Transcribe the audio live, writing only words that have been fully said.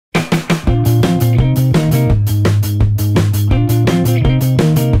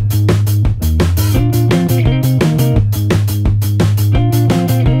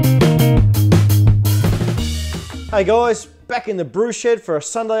G'day guys, back in the brew shed for a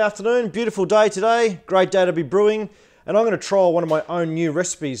Sunday afternoon. Beautiful day today, great day to be brewing. And I'm going to try one of my own new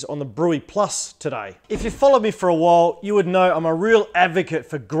recipes on the Brewie Plus today. If you followed me for a while, you would know I'm a real advocate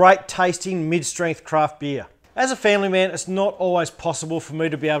for great tasting mid-strength craft beer. As a family man, it's not always possible for me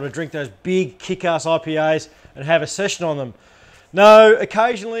to be able to drink those big kick-ass IPAs and have a session on them. No,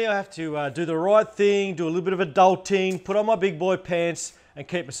 occasionally I have to do the right thing, do a little bit of adulting, put on my big boy pants and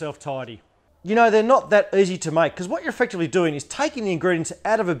keep myself tidy. You know, they're not that easy to make because what you're effectively doing is taking the ingredients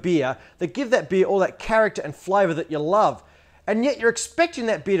out of a beer that give that beer all that character and flavour that you love. And yet you're expecting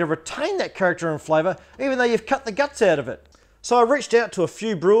that beer to retain that character and flavour even though you've cut the guts out of it. So I reached out to a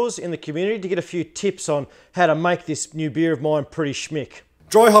few brewers in the community to get a few tips on how to make this new beer of mine pretty schmick.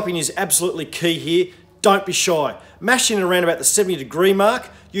 Dry hopping is absolutely key here. Don't be shy. Mash in around about the 70-degree mark.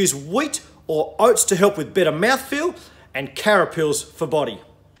 Use wheat or oats to help with better mouthfeel and carapils for body.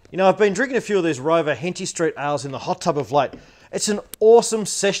 You know, I've been drinking a few of these Rover Henty Street ales in the hot tub of late. It's an awesome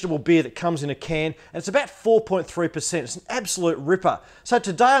sessionable beer that comes in a can and it's about 4.3%. It's an absolute ripper. So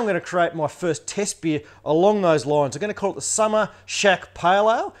today I'm going to create my first test beer along those lines. I'm going to call it the Summer Shack Pale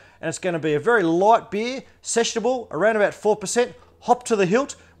Ale and it's going to be a very light beer, sessionable, around about 4%, hop to the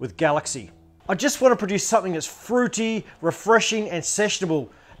hilt with Galaxy. I just want to produce something that's fruity, refreshing and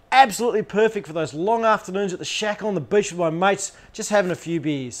sessionable. Absolutely perfect for those long afternoons at the shack on the beach with my mates, just having a few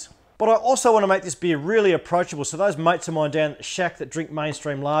beers. But I also want to make this beer really approachable, so those mates of mine down at the shack that drink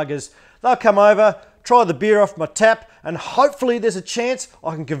mainstream lagers, they'll come over, try the beer off my tap, and hopefully there's a chance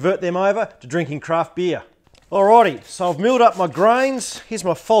I can convert them over to drinking craft beer. Alrighty, so I've milled up my grains. Here's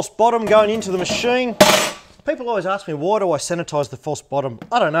my false bottom going into the machine. People always ask me, why do I sanitize the false bottom?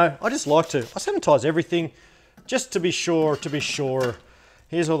 I don't know, I just like to. I sanitize everything, just to be sure,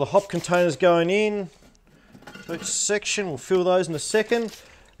 Here's all the hop containers going in. So each section, we'll fill those in a second.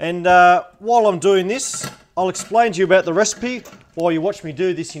 And while I'm doing this, I'll explain to you about the recipe while you watch me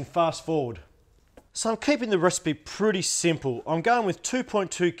do this in fast forward. So I'm keeping the recipe pretty simple. I'm going with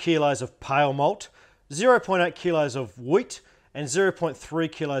 2.2 kilos of pale malt, 0.8 kilos of wheat, and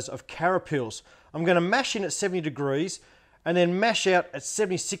 0.3 kilos of carapils. I'm going to mash in at 70 degrees and then mash out at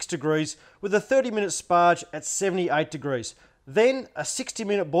 76 degrees with a 30-minute sparge at 78 degrees. Then a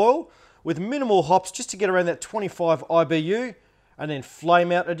 60-minute boil with minimal hops just to get around that 25 IBU and then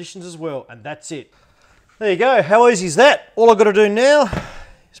flame out additions as well, and that's it. There you go, how easy is that? All I've got to do now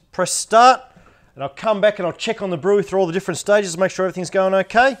is press start and I'll come back and I'll check on the brew through all the different stages to make sure everything's going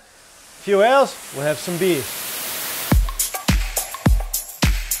okay. A few hours, we'll have some beer.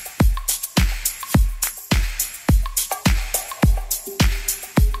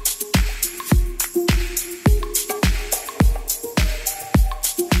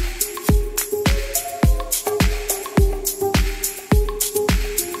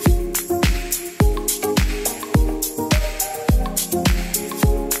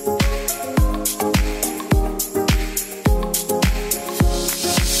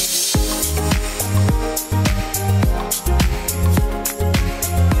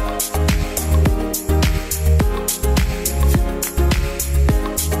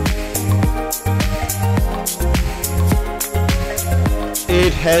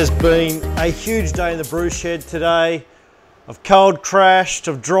 It has been a huge day in the brew shed today. I've cold crashed,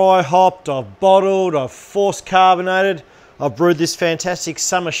 I've dry hopped, I've bottled, I've force carbonated. I've brewed this fantastic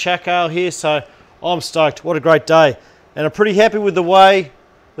Summer Shack Ale here, so I'm stoked. What a great day. And I'm pretty happy with the way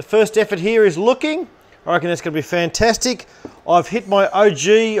the first effort here is looking. I reckon that's going to be fantastic. I've hit my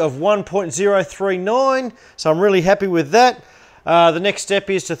OG of 1.039, so I'm really happy with that. The next step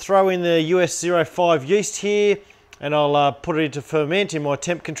is to throw in the US 05 yeast here, and I'll put it into ferment in my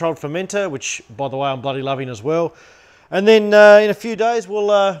temp controlled fermenter, which by the way I'm bloody loving as well. And then in a few days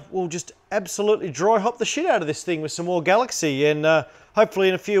we'll just absolutely dry hop the shit out of this thing with some more Galaxy, and hopefully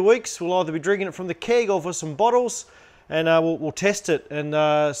in a few weeks we'll either be drinking it from the keg or for some bottles, and we'll test it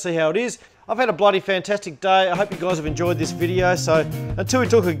and see how it is. I've had a bloody fantastic day. I hope you guys have enjoyed this video. So until we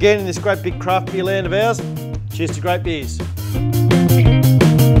talk again in this great big craft beer land of ours, cheers to great beers.